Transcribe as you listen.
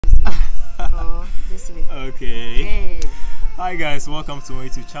or this way. Okay. Hey. Hi guys, welcome to my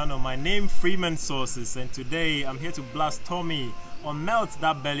YouTube channel. My name Freeman Sources, and today I'm here to blast Tommy on Melt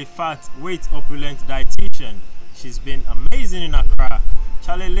That Belly Fat Weight Opulent Dietitian. She's been amazing in Accra.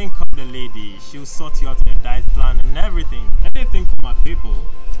 Charlie, link up the lady. She'll sort you out on a diet plan and everything. Anything for my people.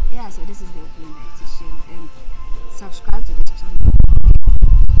 Yeah, so this is the Opulent Dietitian, and subscribe to this channel.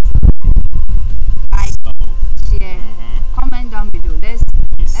 Like, share, comment down below.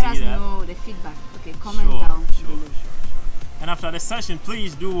 Let us know the feedback. Okay, comment down below. And after the session,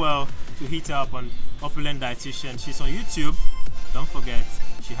 please do well to hit her up on Opulent Dietitian. She's on YouTube. Don't forget,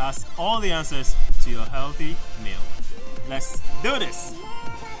 she has all the answers to your healthy meal. Let's do this.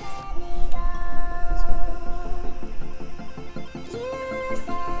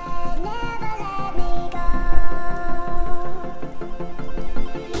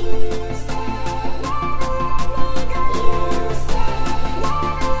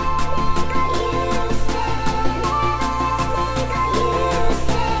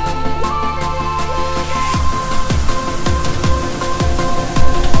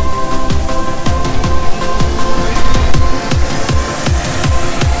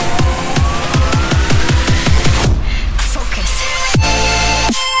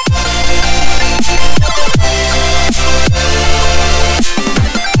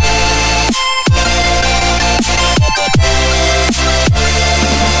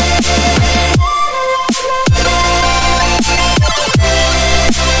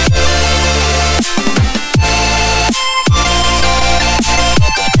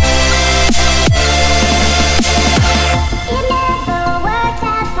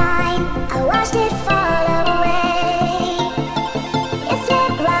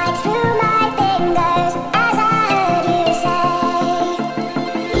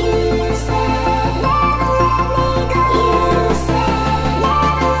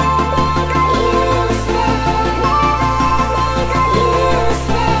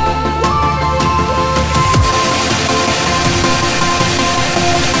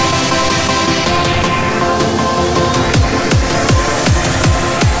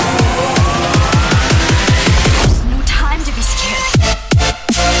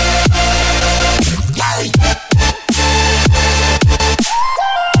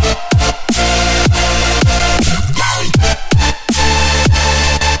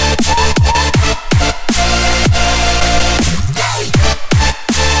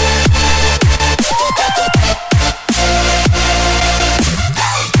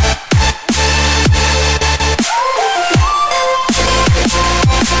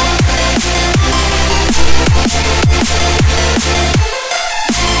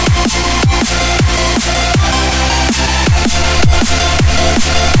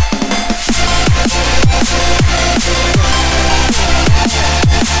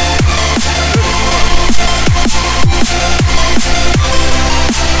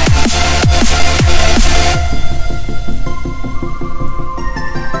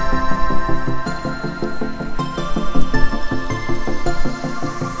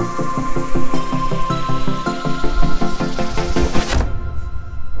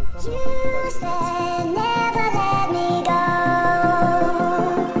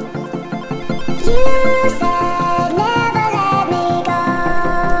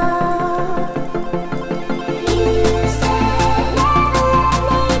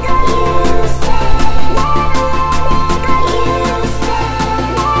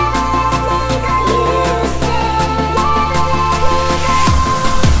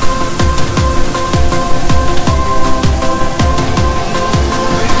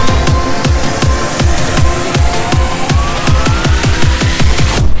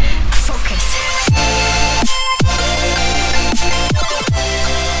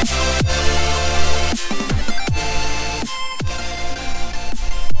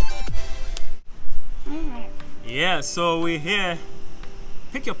 Yeah, so we're here.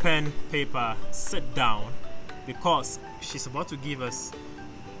 Pick your pen, paper, sit down, because she's about to give us,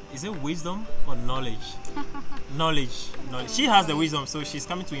 is it wisdom or knowledge? knowledge. She has the wisdom, so she's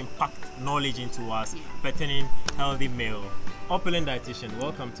coming to impact knowledge into us, pertaining healthy meal. Opulent Dietitian,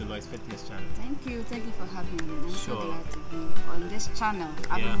 welcome to LoyceFitness channel. Thank you for having me. I'm so glad to be on this channel.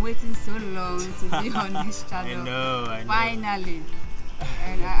 I've been waiting so long to be on this channel. I know. Finally.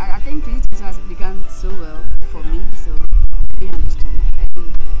 And I think 2020 has begun so well for me, so being on this channel.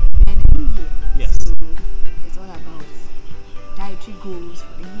 And the new year. Yes. So it's all about dietary goals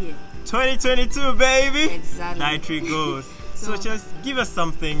for the year. 2022, baby. Exactly. Dietary goals. So just give us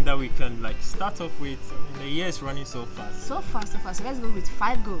something that we can like start off with. I mean, the year is running so fast. So fast. So let's go with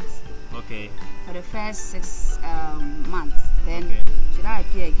 5 goals. Okay. For the first 6 months. Then should I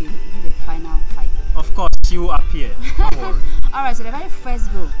appear again? Do the final 5. Of course, she will appear. Don't worry. Alright, so the very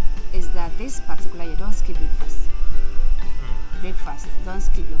first goal is that this particular year, don't skip breakfast. Breakfast. Don't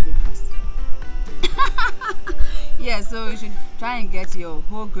skip your breakfast. Yeah, so you should try and get your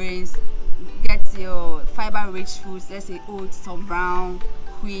whole grains, get your fiber-rich foods. Let's say oats, some brown,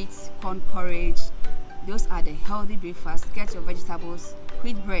 wheat, corn porridge. Those are the healthy breakfasts. Get your vegetables.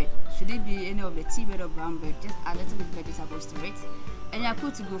 Wheat bread. Should it be any of the tea bread or brown bread? Just add a little bit of vegetables to it, and you're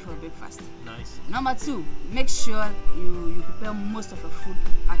good to go for breakfast. Nice. Number 2, make sure you prepare most of your food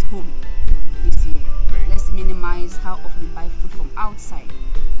at home this year. Great. Let's minimize how often we buy food from outside,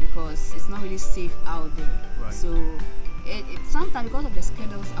 because it's not really safe out there. Right. So sometimes, because of the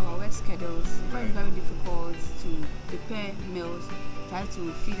schedules, our work schedules, it's very, very difficult to prepare meals. Try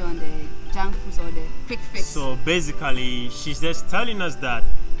to feed on the junk foods or the quick fix. So basically, she's just telling us that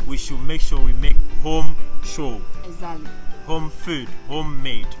we should make sure we make home show. Exactly. Home food,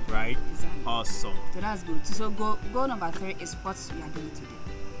 homemade, right? Exactly. Awesome. So that's good. So goal number 3 is what we are doing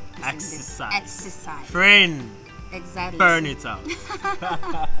today. Exercise. Exercise. Friend. Exactly. Burn it out.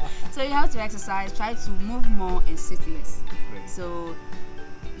 So you have to exercise. Try to move more and sit less. Great. So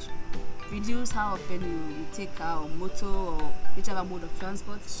reduce how often you take car or motor or whichever mode of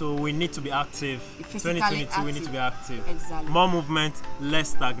transport. So we need to be active. Physically 2022, active. we need to be active. Exactly. More movement,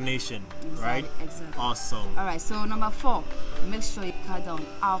 less stagnation, Exactly. right? Exactly. Awesome. All right. So number 4, make sure you cut down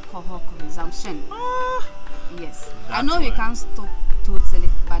alcohol consumption. Yes. I That's know we right. can't stop totally,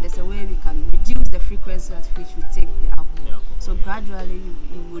 but there's a way we can reduce the frequency at which we take the alcohol. So gradually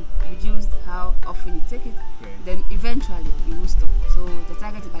you would reduce how often you take it. Great. Then eventually you will stop. So the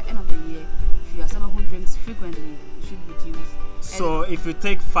target is by the end of the year, if you are someone who drinks frequently, you should reduce. So if you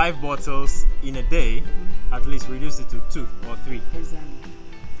take 5 bottles in a day, at least reduce it to 2 or 3. Exactly.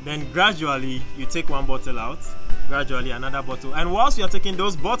 Then gradually you take 1 bottle out, gradually another bottle, and whilst you are taking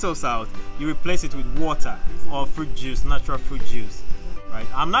those bottles out, you replace it with water or fruit juice, natural fruit juice. Right?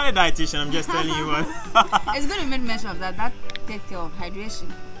 I'm not a dietitian, I'm just telling you what. It's good to make mention of that. That takes care of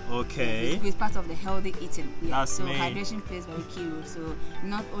hydration. Okay. It's part of the healthy eating. Yeah. That's so me. hydration plays very key role. So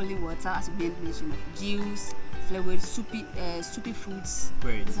not only water, as we made mention of juice, fluid, soupy foods.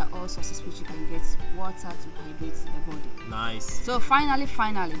 Great. These are all sources which you can get water to hydrate the body. Nice. So finally,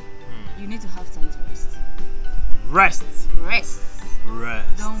 you need to have time to rest. Rest. Rest.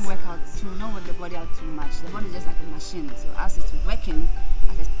 Rest. Don't work the body out too much. The body is just like a machine. So as it's working,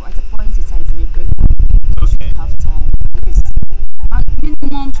 at a point in time, it may break down. Okay. Have time. At least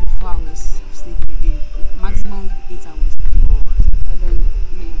minimum 4 hours of sleep a day. Maximum 8 hours. And then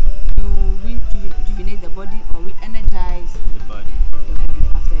you rejuvenate the body or re-energize The body.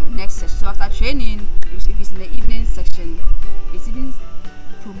 after your next session. So after training, if it's in the evening section, it even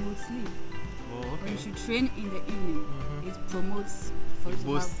promotes sleep. Oh, When okay. you should train in the evening, it promotes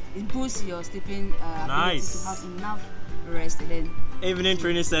It boosts your sleeping ability Nice. to have enough rest. And then Evening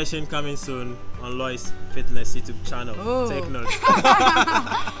training session coming soon on LoyceFitness YouTube channel. Oh. Take note.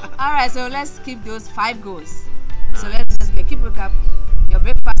 all right, so let's keep those 5 goals. So Nice. let's just keep recap: your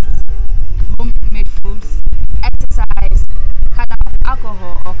breakfast, homemade foods, exercise, cut down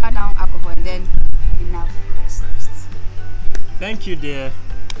alcohol, and then enough rest. Thank you, dear.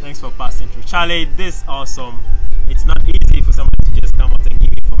 Thanks for passing through. Charlie, this is awesome. It's not easy for somebody to just come out and give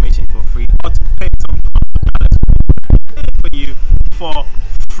information for free or to pay some $100 for you for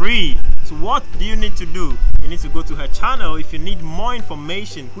free. So what do you need to do? You need to go to her channel. If you need more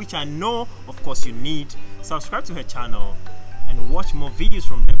information, which I know of course you need, subscribe to her channel and watch more videos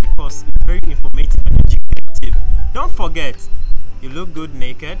from there, because it's very informative and educative. Don't forget, you look good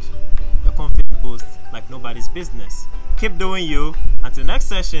naked. Your confident boast like nobody's business. Keep doing you. Until next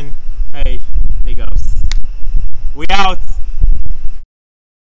session, hey, big ups. We out.